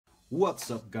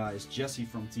What's up guys, Jesse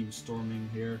from Team Storming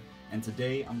here, and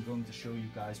today I'm going to show you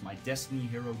guys my Destiny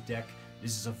Hero deck.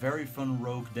 This is a very fun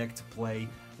rogue deck to play.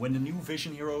 When the new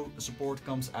Vision Hero support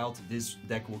comes out, this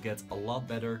deck will get a lot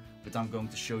better, but I'm going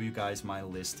to show you guys my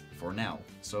list for now.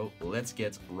 So let's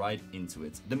get right into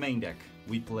it. The main deck,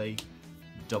 we play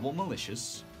double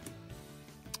Malicious,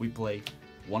 we play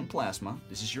one Plasma,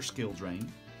 this is your skill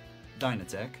drain,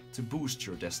 Dynatek to boost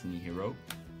your Destiny Hero,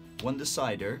 one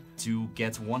Decider to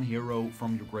get one hero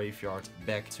from your graveyard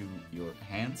back to your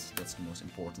hand, that's the most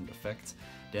important effect.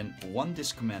 Then one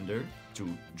Disc Commander to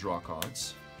draw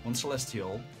cards, one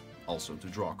Celestial also to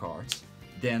draw cards.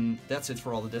 Then that's it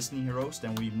for all the Destiny heroes.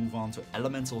 Then we move on to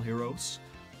Elemental heroes,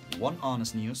 one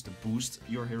Honest Neos to boost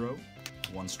your hero,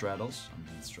 one Straddles,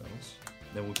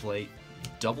 Then we play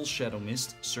double Shadow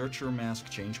Mist, search your mask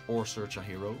change or search a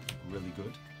hero, really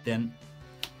good. Then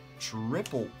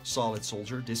triple Solid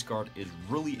Soldier, this card is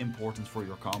really important for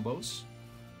your combos.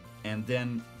 And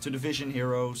then to the Vision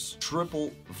heroes,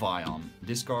 triple Vion.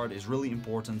 This card is really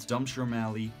important, dumps your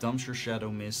Mali, dumps your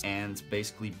Shadow Mist, and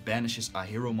basically banishes a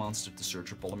hero monster to search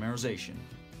your Polymerization,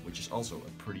 which is also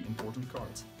a pretty important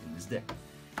card in this deck.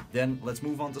 Then let's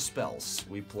move on to spells.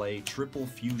 We play triple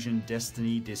Fusion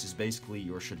Destiny. This is basically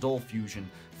your Shadow Fusion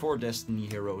for Destiny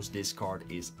heroes. This card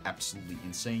is absolutely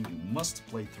insane, you must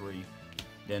play 3.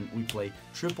 Then we play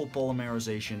triple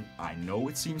Polymerization. I know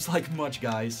it seems like much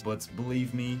guys, but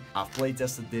believe me, I've play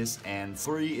tested this and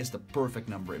 3 is the perfect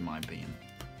number in my opinion.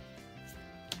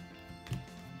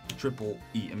 Triple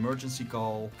E Emergency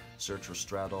Call, search your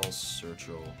Straddles,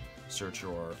 search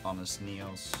your Honest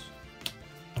Neos.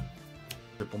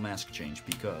 Triple Mask Change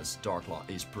because Darklaw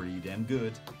is pretty damn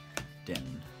good.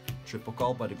 Then triple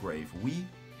Call by the Grave. We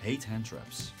hate hand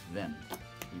traps. Then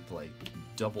we play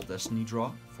double Destiny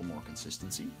Draw for more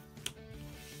consistency.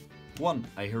 One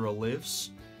A Hero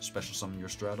Lives, special summon your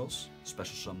Straddles,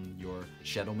 special summon your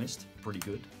Shadow Mist, pretty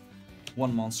good.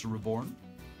 One Monster Reborn,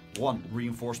 one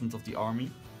Reinforcement of the Army,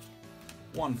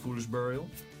 one Foolish Burial,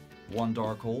 one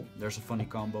Dark Hole. There's a funny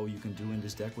combo you can do in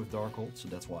this deck with Dark Hole, so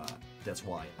that's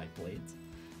why I play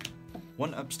it.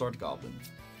 One Upstart Goblin.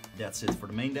 That's it for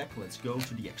the main deck. Let's go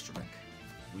to the extra deck.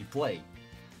 We play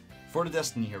for the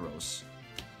Destiny heroes,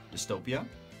 Dystopia,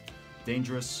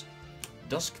 Dangerous,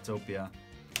 Dusktopia,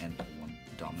 and one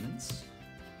Dominance.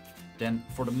 Then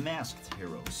for the masked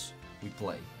heroes, we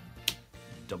play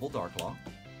double Darklaw,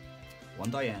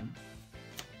 one Diane,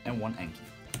 and one Anki.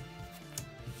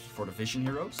 For the Vision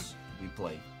heroes, we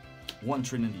play one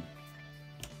Trinity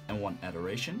and one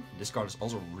Adoration. This card is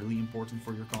also really important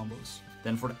for your combos.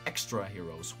 Then for the extra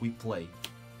heroes, we play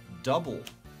double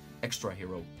extra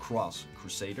hero Cross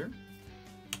Crusader,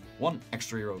 one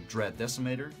extra hero Dread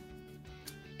Decimator,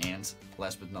 and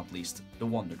last but not least, the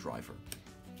Wonder Driver.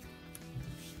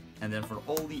 And then for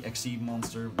the only Exceed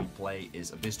monster we play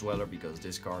is Abyss Dweller because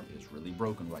this card is really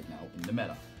broken right now in the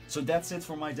meta. So that's it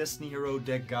for my Destiny Hero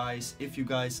deck guys. If you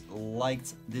guys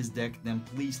liked this deck, then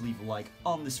please leave a like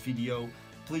on this video.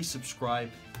 Please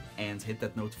subscribe and hit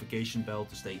that notification bell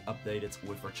to stay updated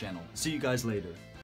with our channel. See you guys later.